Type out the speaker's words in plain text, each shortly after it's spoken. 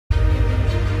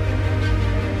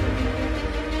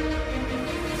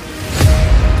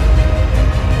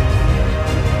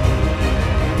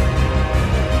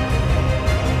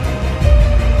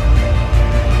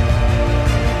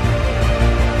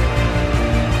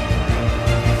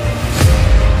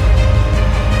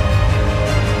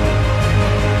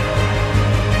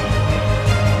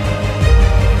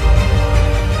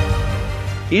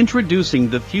Introducing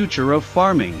the future of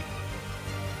farming.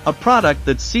 A product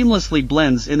that seamlessly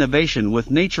blends innovation with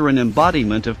nature, an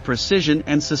embodiment of precision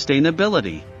and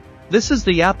sustainability. This is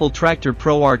the Apple Tractor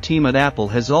Pro. Our team at Apple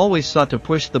has always sought to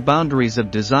push the boundaries of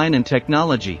design and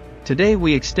technology. Today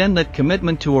we extend that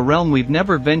commitment to a realm we've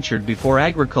never ventured before: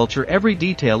 agriculture. Every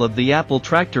detail of the Apple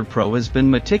Tractor Pro has been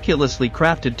meticulously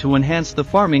crafted to enhance the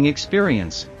farming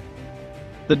experience.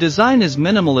 The design is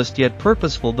minimalist yet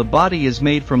purposeful. The body is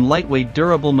made from lightweight,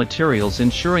 durable materials,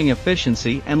 ensuring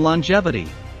efficiency and longevity.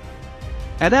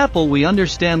 At Apple we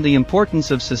understand the importance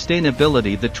of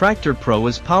sustainability. The Tractor Pro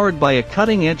is powered by a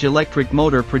cutting-edge electric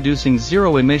motor producing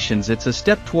zero emissions. It's a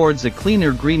step towards a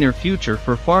cleaner, greener future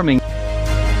for farming.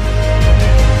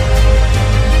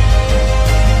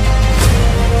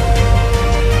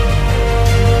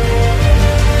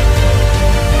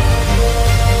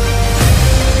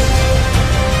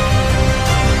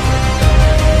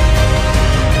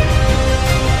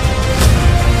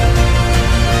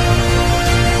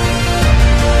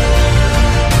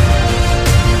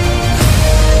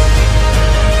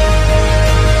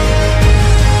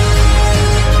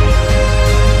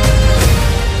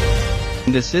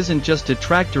 This isn't just a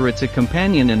tractor, it's a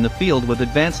companion in the field with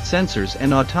advanced sensors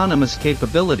and autonomous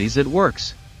capabilities. It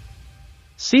works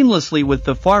seamlessly with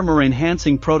the farmer,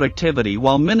 enhancing productivity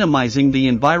while minimizing the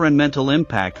environmental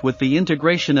impact with the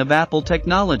integration of Apple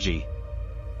technology.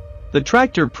 The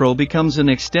Tractor Pro becomes an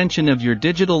extension of your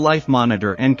digital life.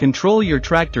 Monitor and control your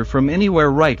tractor from anywhere,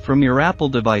 right from your Apple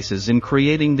devices. In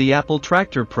creating the Apple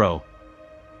Tractor Pro,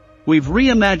 we've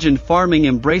reimagined farming,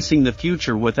 embracing the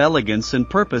future with elegance and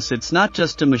purpose. It's not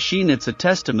just a machine, it's a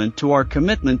testament to our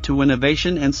commitment to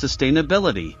innovation and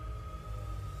sustainability.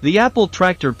 The Apple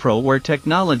Tractor Pro, where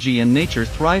technology and nature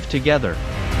thrive together.